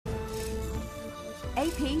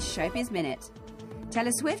AP's ShowBiz Minute.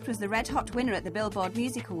 Taylor Swift was the red-hot winner at the Billboard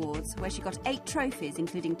Music Awards, where she got 8 trophies,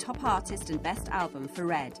 including Top Artist and Best Album for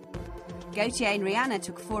Red. Gautier and Rihanna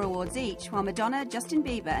took 4 awards each, while Madonna, Justin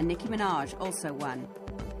Bieber and Nicki Minaj also won.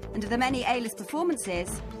 And of the many A-list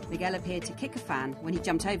performances, Miguel appeared to kick a fan when he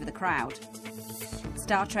jumped over the crowd.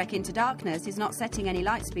 Star Trek Into Darkness is not setting any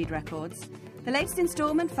lightspeed records. The latest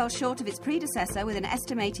instalment fell short of its predecessor with an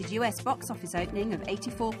estimated US box office opening of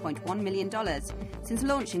 $84.1 million since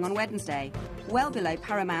launching on Wednesday, well below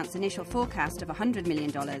Paramount's initial forecast of $100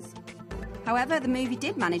 million. However, the movie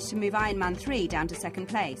did manage to move Iron Man 3 down to second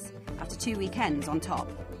place, after 2 weekends on top.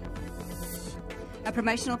 A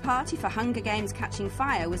promotional party for Hunger Games Catching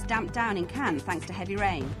Fire was damped down in Cannes thanks to heavy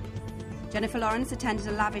rain. Jennifer Lawrence attended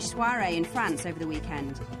a lavish soiree in France over the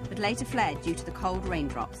weekend, but later fled due to the cold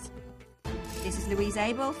raindrops. This is Louise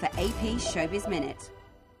Abel for AP's ShowBiz Minute.